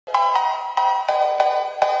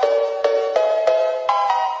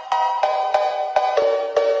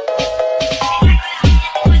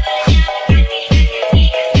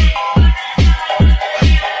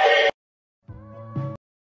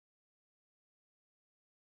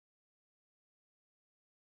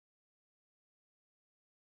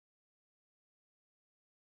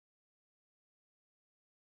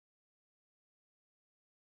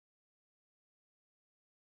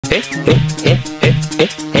ladies,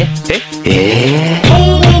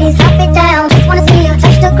 drop it down. Just wanna see you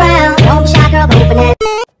touch the ground. Don't be shy, girl, open it.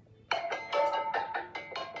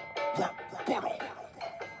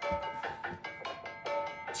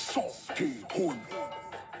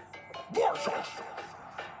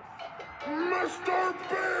 Mr.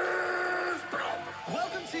 Beast!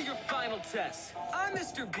 Welcome to your final test. I'm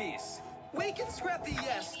Mr. Beast. We can scrap the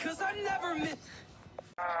yes, cause I never miss.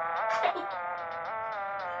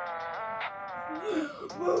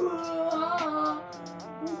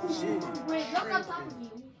 Wait, look on top of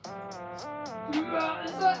you.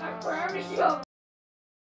 It's an aquarium show.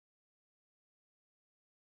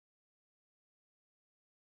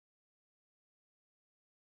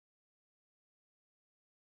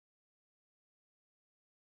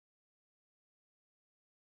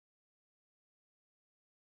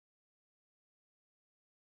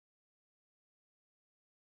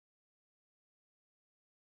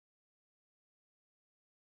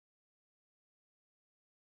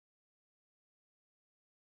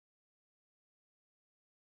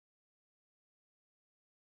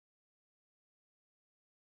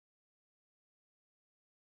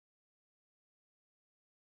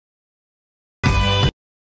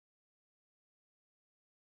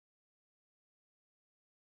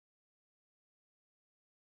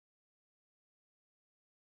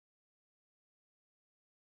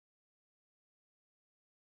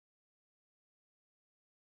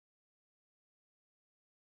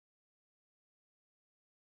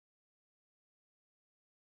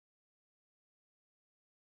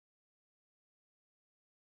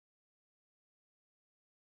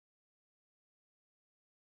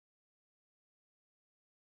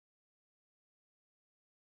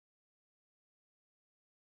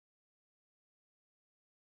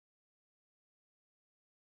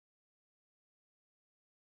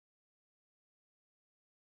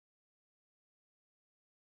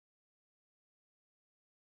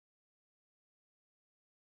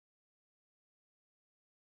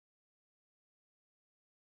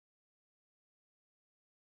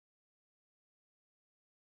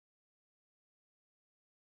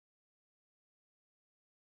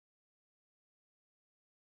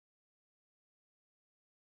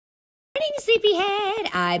 Morning,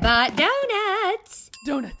 sleepyhead. I bought donuts.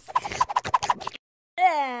 Donuts.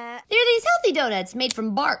 They're these healthy donuts made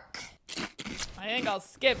from bark. I think I'll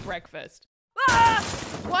skip breakfast. Ah!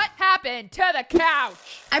 What happened to the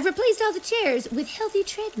couch? I've replaced all the chairs with healthy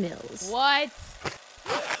treadmills. What?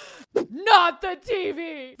 Not the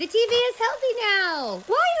TV! The TV is healthy now.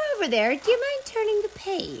 While you're over there, do you mind turning the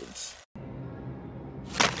page?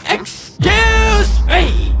 Excuse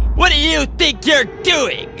me! What do you think you're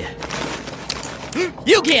doing?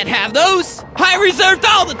 You can't have those! I reserved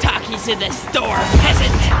all the Takis in this store,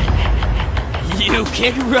 peasant! You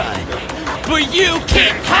can run, but you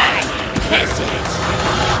can't hide, peasant!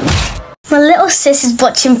 My little sis is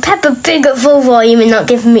watching Peppa Pig at full volume and not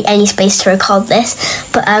giving me any space to record this.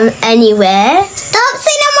 But anyway. Stop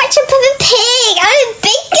saying I'm watching Peppa Pig. I'm a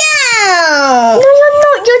big girl. No, you're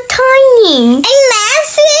not. You're tiny. I'm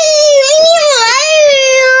massive. Leave me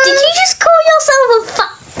alone. Did you just call yourself a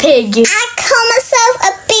fat pig? I call myself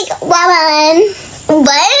a big woman.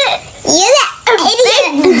 What? You're that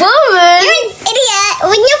idiot. Big woman? You're an idiot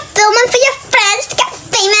when you're filming for your friends to get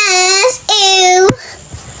famous. Ew.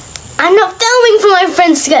 I'm not filming for my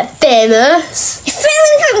friends to get famous. You're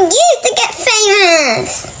filming for you to get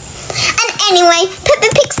famous. And anyway, Peppa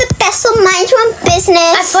Pig's the best, so mind your own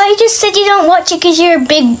business. I thought you just said you don't watch it because you're a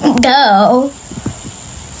big girl.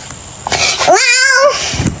 Well,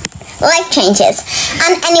 life changes.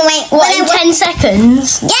 And anyway, What, in 10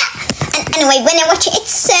 seconds? Yeah. And anyway, when I watch it, it's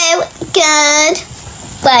so good.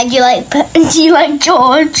 Why, do you like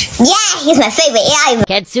George? Yeah, he's my favorite. Yeah.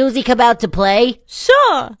 Can Susie come out to play?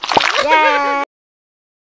 Sure! Yeah.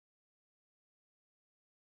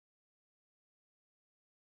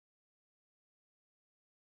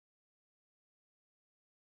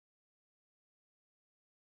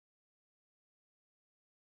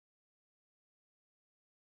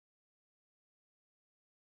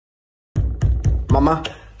 Mama.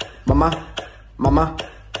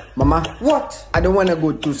 What? I don't wanna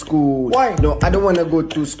go to school. Why? No, I don't wanna go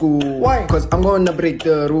to school. Why? Cause I'm gonna break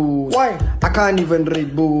the rules. Why? I can't even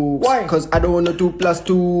read books. Why? Cause I don't wanna 2 +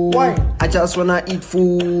 2. Why? I just wanna eat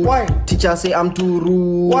food. Why? Teacher say I'm too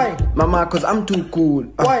rude. Why? Mama, cause I'm too cool.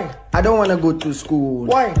 Why? I don't wanna go to school.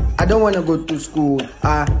 Why? I don't wanna go to school.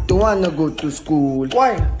 I don't wanna go to school.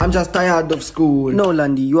 Why? I'm just tired of school. No,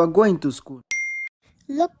 Landy, you are going to school.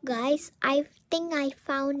 Look, guys, I think I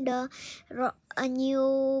found a a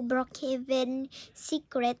new Brookhaven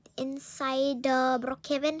secret inside the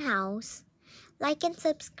Brookhaven house. Like and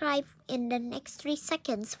subscribe in the next 3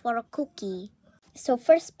 seconds for a cookie. So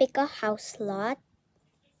first pick a house lot.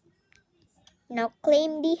 Now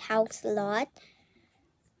claim the house lot.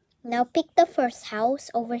 Now pick the first house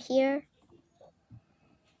over here.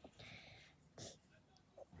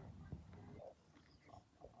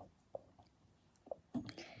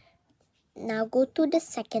 Now go to the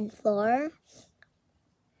second floor.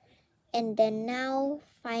 And then now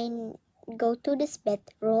go to this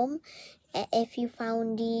bedroom if you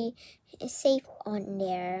found the safe on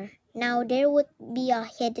there. Now there would be a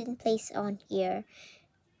hidden place on here.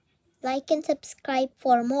 Like and subscribe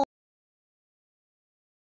for more.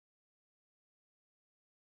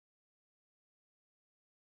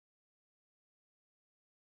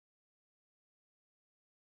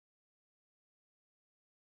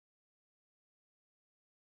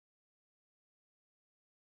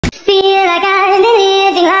 Feel like I've been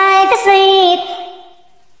living life asleep.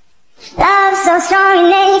 Love so strong, it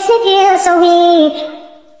makes me feel so weak.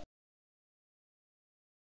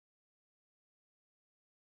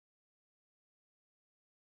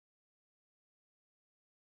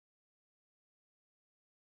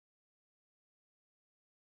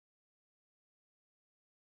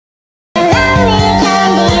 Lonely,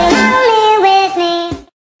 come be lonely with me.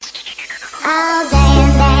 I'll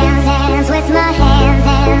dance, dance, dance with my hands,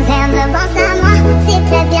 hands, hands. Pense à moi, c'est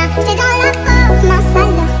très bien. T'es dans la peau,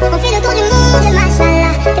 mashallah. On fait le tour du monde,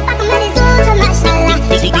 mashallah. T'es pas comme les autres, mashallah.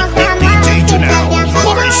 Pense à moi, c'est très bien. T'es dans la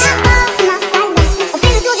peau, mashallah. On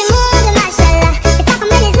fait le tour du monde, mashallah. T'es pas comme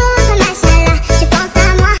les autres, mashallah. Tu penses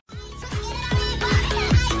à moi.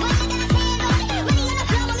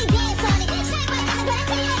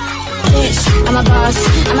 I'm a boss,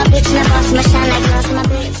 I'm a bitch, and a boss, my shine like glass, my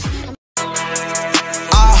bitch.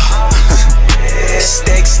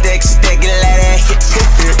 Stick, let it hit.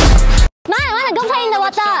 Ma, I wanna go play in the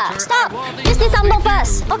water. Stop. Just do some more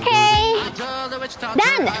first. Okay.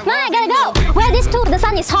 Dan, Ma, I gotta go. Wear this too. The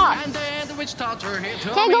sun is hot. Can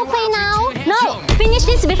I go play now? No. Finish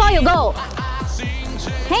this before you go.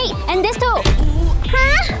 Hey, and this too.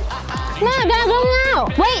 Huh? Ma, I gotta go now.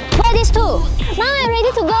 Wait, wear this too. Ma, I'm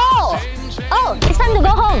ready to go. Oh, it's time to go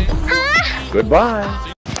home. Huh? Goodbye.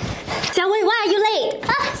 Xiaowei, why are you late?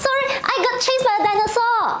 Sorry, I got chased by a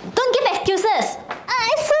dinosaur. Don't give excuses. I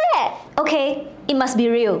swear. Okay, it must be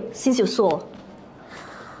real since you saw.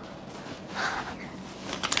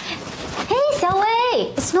 Hey,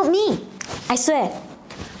 Xiaowei, it's not me. I swear.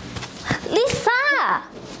 Lisa!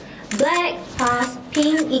 Black plus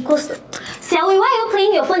pink equals... Xiaowei, why are you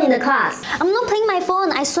playing your phone in the class? I'm not playing my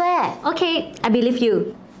phone, I swear. Okay, I believe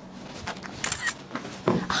you.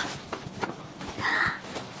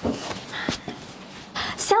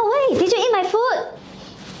 Xiaowei, did you eat my food?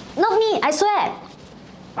 Not me, I swear.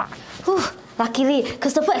 Whew, luckily,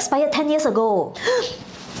 because the food expired 10 years ago.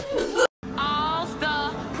 All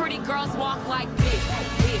the pretty girls walk like this.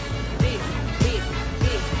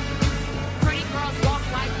 Pretty girls walk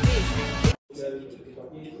like this.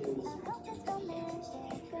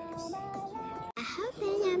 I hope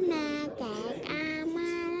that I'm not that I'm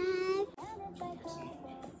alive.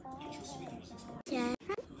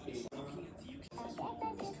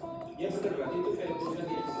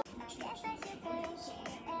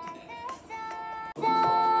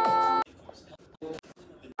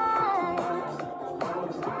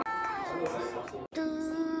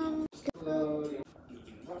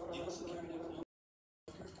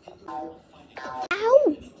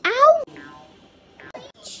 Ow! Ow!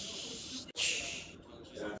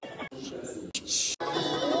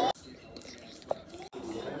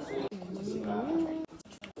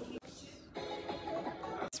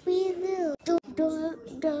 Sweet little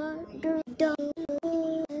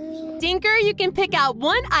Tinker, you can pick out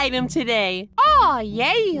one item today. Oh,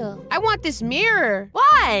 yeah. I want this mirror.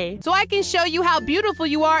 Why? So I can show you how beautiful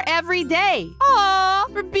you are every day. Aw,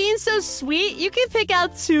 for being so sweet, you can pick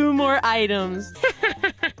out 2 more items.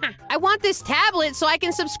 I want this tablet so I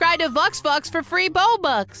can subscribe to VuxFux for free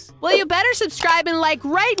Bobucks. Well, you better subscribe and like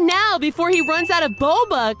right now before he runs out of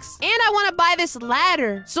Bobucks. And I want to buy this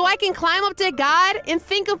ladder so I can climb up to God and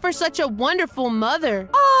thank him for such a wonderful mother.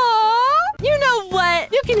 Aww, you know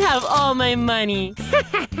what? You can have all my money.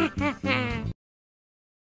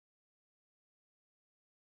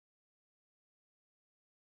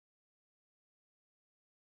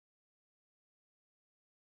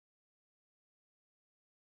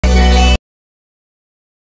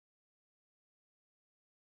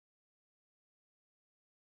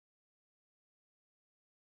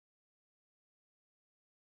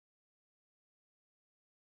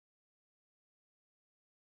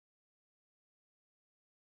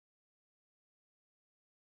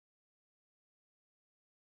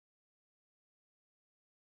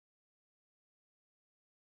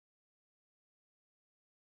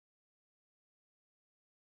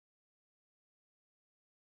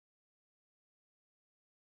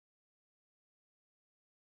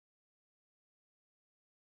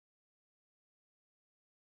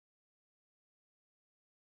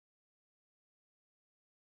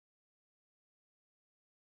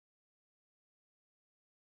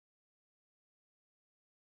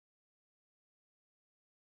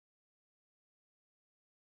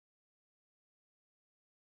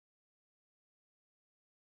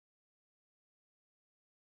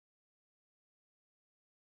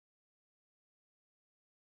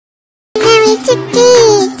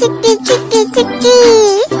 Chicky.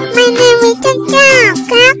 My name is Chicky. Clap,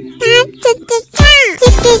 clap, Chicky.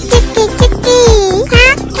 Chicky, Chicky, Chicky.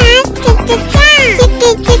 Clap, clap, Chicky. Chicky,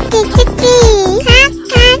 Chicky, Chicky. Clap,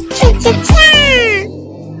 clap, Chicky.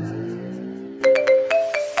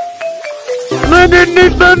 My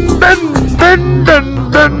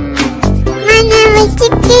name is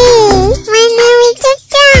Chicky. My name is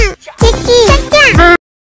Chicky. Chicky.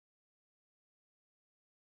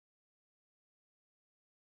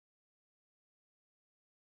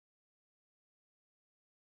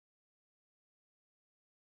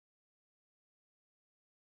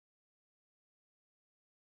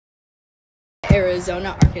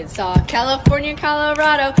 Arizona, Arkansas, California,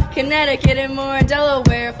 Colorado, Connecticut and more,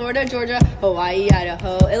 Delaware, Florida, Georgia, Hawaii,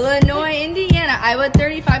 Idaho, Illinois, Indiana, Iowa,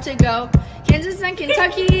 35 to go, Kansas and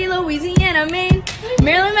Kentucky, Louisiana, Maine,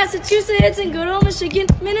 Maryland, Massachusetts, and good old Michigan,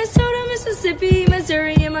 Minnesota, Mississippi,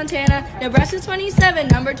 Missouri, and Montana, Nebraska 27,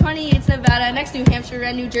 number 28's Nevada, next New Hampshire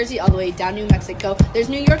and New Jersey, all the way down New Mexico. There's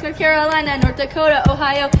New York, North Carolina, North Dakota,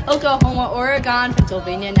 Ohio, Oklahoma, Oregon,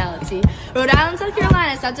 Pennsylvania, now let's see, Rhode Island, South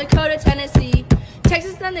Carolina, South Dakota, Tennessee,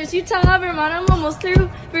 Texas, then there's Utah, Vermont, I'm almost through.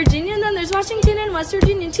 Virginia, then there's Washington and West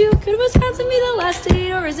Virginia too. Could Wisconsin be the last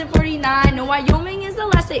state, or is it 49? No, Wyoming is the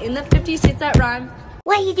last state in the 50 states that rhyme.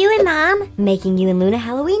 What are you doing, Mom? Making you and Luna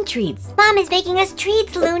Halloween treats. Mom is making us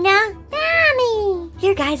treats, Luna. Mommy!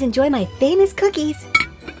 Here, guys, enjoy my famous cookies.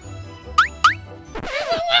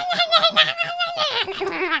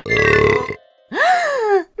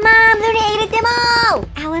 Mom, Luna ate them all!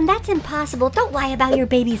 Alan, that's impossible. Don't lie about your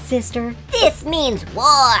baby sister. This means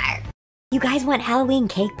war. You guys want Halloween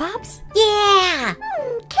cake pops? Yeah!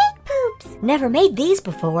 Cake poops. Never made these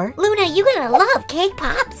before. Luna, you gonna love cake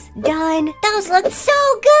pops. Done. Those look so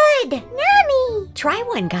good. Yummy. Try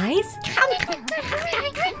one, guys.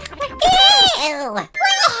 Ew.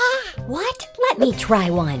 What? Let me try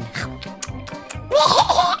one.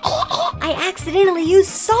 I accidentally used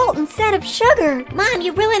salt instead of sugar. Mom,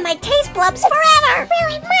 you ruined my taste bulbs forever.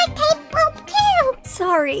 Ruined my taste bulb too.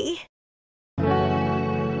 Sorry.